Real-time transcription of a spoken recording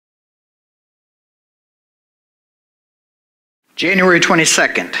January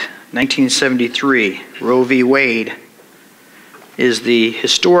 22nd, 1973, Roe v. Wade is the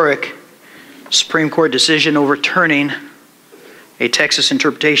historic Supreme Court decision overturning a Texas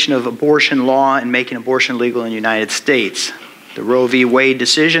interpretation of abortion law and making abortion legal in the United States. The Roe v. Wade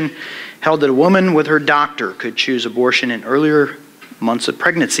decision held that a woman with her doctor could choose abortion in earlier months of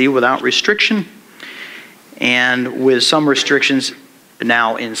pregnancy without restriction, and with some restrictions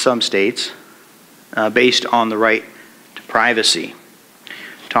now in some states based on the right to privacy.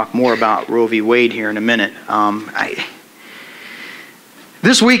 Talk more about Roe v. Wade here in a minute.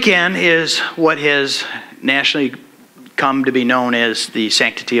 This weekend is what has nationally come to be known as the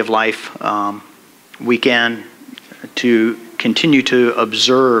Sanctity of Life weekend, to continue to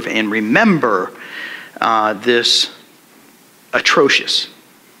observe and remember this atrocious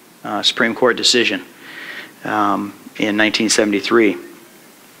Supreme Court decision in 1973.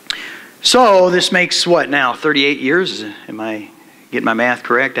 So this makes what now, 38 years? Am I getting my math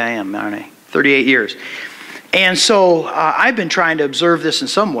correct? I am, aren't I? 38 years. And so I've been trying to observe this in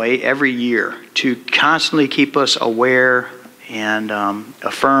some way every year to constantly keep us aware and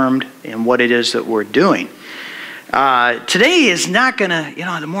affirmed in what it is that we're doing. Today is not going to,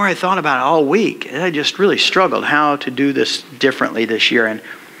 the more I thought about it all week, I just really struggled how to do this differently this year. And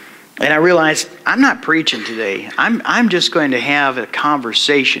I realized I'm not preaching today. I'm just going to have a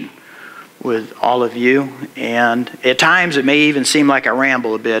conversation with all of you. And at times it may even seem like I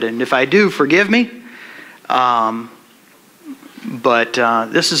ramble a bit. And if I do, forgive me. But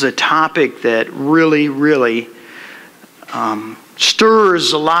this is a topic that really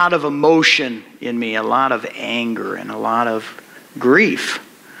stirs a lot of emotion in me, a lot of anger and a lot of grief,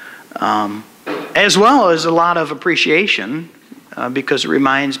 as well as a lot of appreciation, because it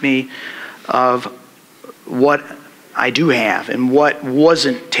reminds me of what I do have and what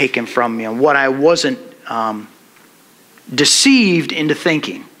wasn't taken from me and what I wasn't deceived into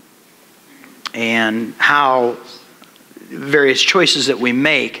thinking, and how various choices that we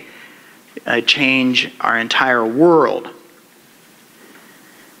make change our entire world.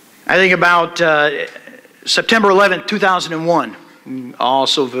 I think about September 11th, 2001,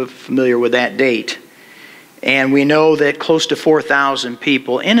 also familiar with that date. And we know that close to 4,000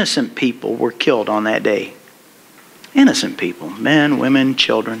 people, innocent people, were killed on that day. Innocent people, men, women,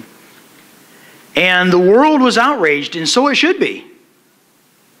 children. And the world was outraged, and so it should be.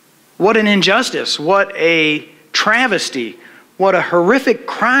 What an injustice, what a travesty, what a horrific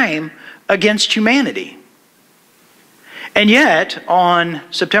crime against humanity. And yet, on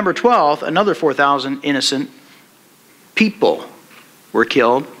September 12th, another 4,000 innocent people were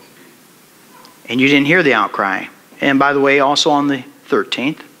killed, and you didn't hear the outcry. And by the way, also on the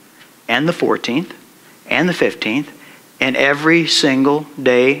 13th, and the 14th, and the 15th, and every single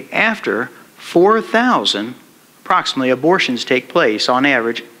day after, 4,000 approximately abortions take place on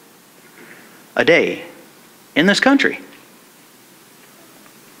average a day in this country.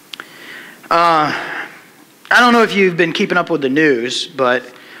 I don't know if you've been keeping up with the news,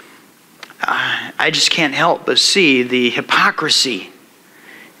 but I just can't help but see the hypocrisy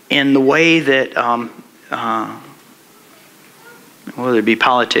in the way that whether it be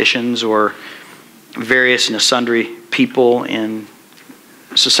politicians or various and sundry people in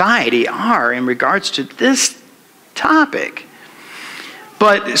society are in regards to this topic.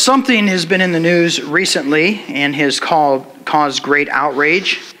 But something has been in the news recently and has caused great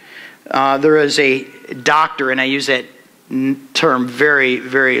outrage. There is a doctor, and I use that term very,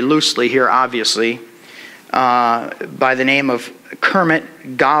 very loosely here, obviously, by the name of Kermit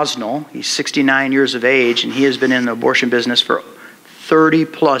Gosnell. He's 69 years of age, and he has been in the abortion business for 30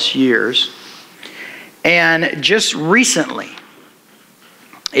 plus years. And just recently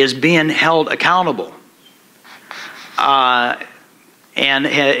is being held accountable and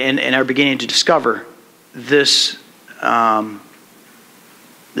are beginning to discover this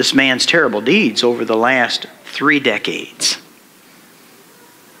this man's terrible deeds over the last 3 decades.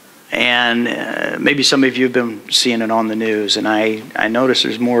 And maybe some of you have been seeing it on the news, and I notice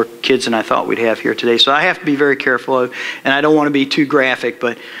there's more kids than I thought we'd have here today. So I have to be very careful, and I don't want to be too graphic,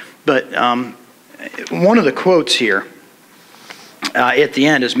 but one of the quotes here at the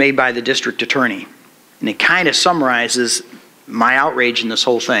end is made by the district attorney, and it kind of summarizes my outrage in this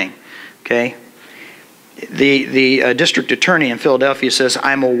whole thing, okay? The district attorney in Philadelphia says,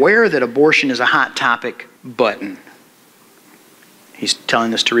 "I'm aware that abortion is a hot topic button." He's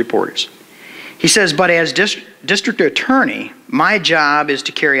telling this to reporters. He says, "But as district attorney, my job is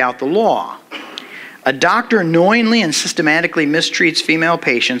to carry out the law. A doctor knowingly and systematically mistreats female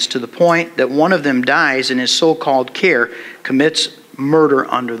patients to the point that one of them dies in his so-called care, commits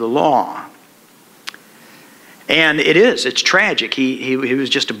murder under the law." And it's tragic. He was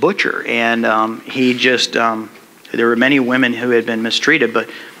just a butcher, and there were many women who had been mistreated, but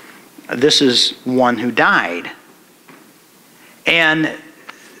this is one who died. And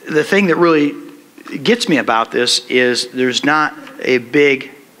the thing that really gets me about this is there's not a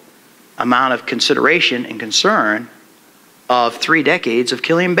big amount of consideration and concern of 3 decades of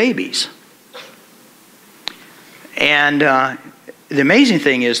killing babies. And the amazing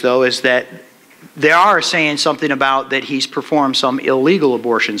thing is, though, is that they are saying something about that he's performed some illegal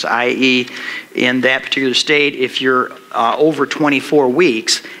abortions, i.e., in that particular state, if you're over 24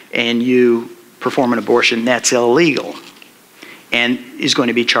 weeks and you perform an abortion, that's illegal. And is going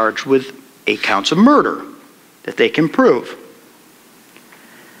to be charged with 8 counts of murder that they can prove.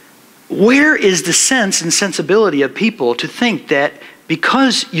 Where is the sense and sensibility of people to think that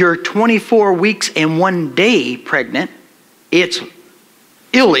because you're 24 weeks and 1 day pregnant, it's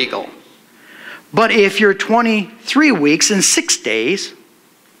illegal? But if you're 23 weeks and 6 days,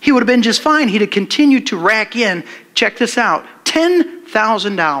 he would have been just fine. He'd have continued to rack in, check this out,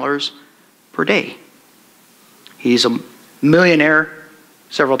 $10,000 per day. He's a millionaire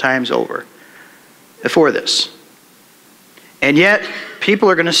several times over for this. And yet, people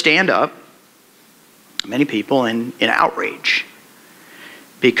are going to stand up, many people, in outrage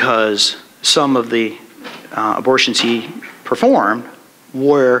because some of the abortions he performed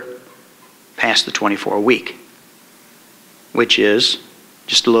were past the 24 week, which is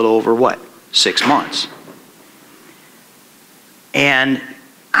just a little over, 6 months. And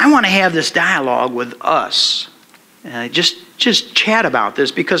I want to have this dialogue with us, just chat about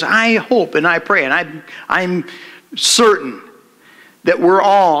this, because I hope and I pray, and I'm certain that we're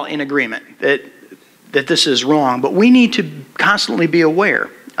all in agreement that this is wrong, but we need to constantly be aware.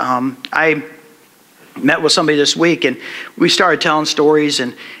 I met with somebody this week, and we started telling stories,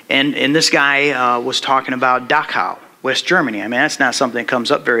 and this guy was talking about Dachau, West Germany. I mean, that's not something that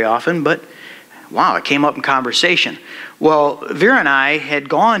comes up very often, but wow, it came up in conversation. Well, Vera and I had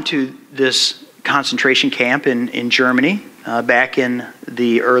gone to this concentration camp in Germany back in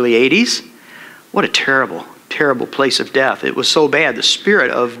the early 80s. What a terrible, terrible place of death. It was so bad. The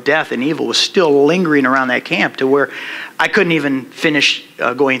spirit of death and evil was still lingering around that camp to where I couldn't even finish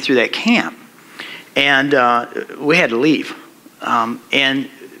going through that camp. And we had to leave. And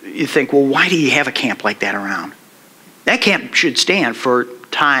you think, well, why do you have a camp like that around? That camp should stand for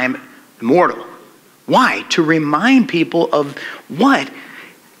time immortal. Why? To remind people of what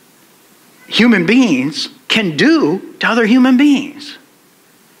human beings can do to other human beings.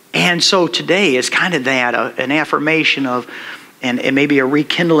 And so today is kind of that, an affirmation of, and maybe a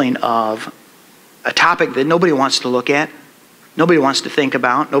rekindling of a topic that nobody wants to look at, nobody wants to think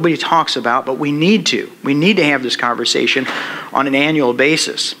about, nobody talks about, but we need to. We need to have this conversation on an annual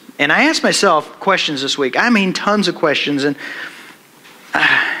basis. And I asked myself questions this week. I mean, tons of questions. And,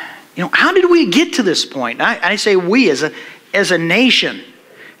 how did we get to this point? I say we as a nation.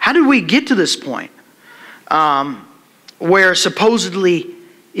 How did we get to this point where supposedly,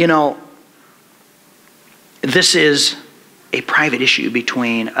 this is a private issue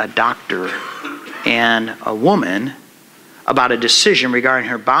between a doctor and a woman about a decision regarding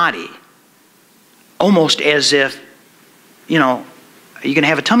her body, almost as if, are you going to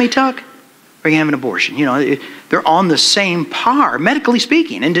have a tummy tuck or are you going to have an abortion? They're on the same par, medically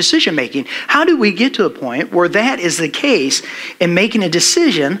speaking, in decision making. How do we get to a point where that is the case in making a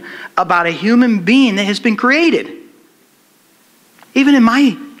decision about a human being that has been created? Even in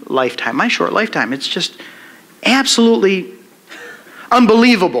my lifetime, my short lifetime, it's just absolutely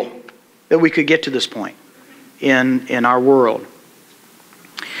unbelievable that we could get to this point in our world.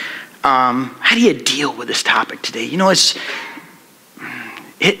 How do you deal with this topic today?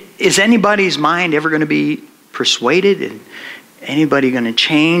 Is anybody's mind ever going to be persuaded? And anybody going to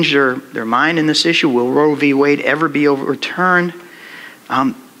change their mind in this issue? Will Roe v. Wade ever be overturned?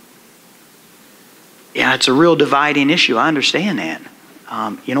 Yeah, it's a real dividing issue. I understand that.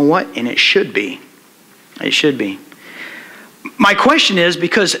 You know what? And it should be. It should be. My question is,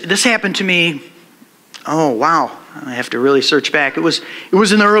 because this happened to me, oh wow, I have to really search back. It was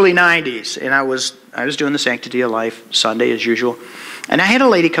in the early 90s, and I was doing the Sanctity of Life Sunday as usual. And I had a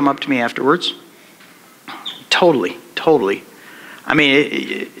lady come up to me afterwards. Totally. I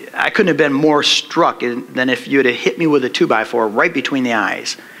mean, I couldn't have been more struck than if you had hit me with a 2x4 right between the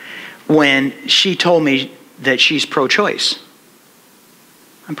eyes when she told me that she's pro-choice.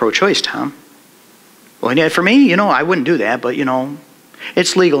 I'm pro-choice, Tom. Well, for me, I wouldn't do that, but,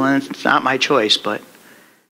 it's legal and it's not my choice, but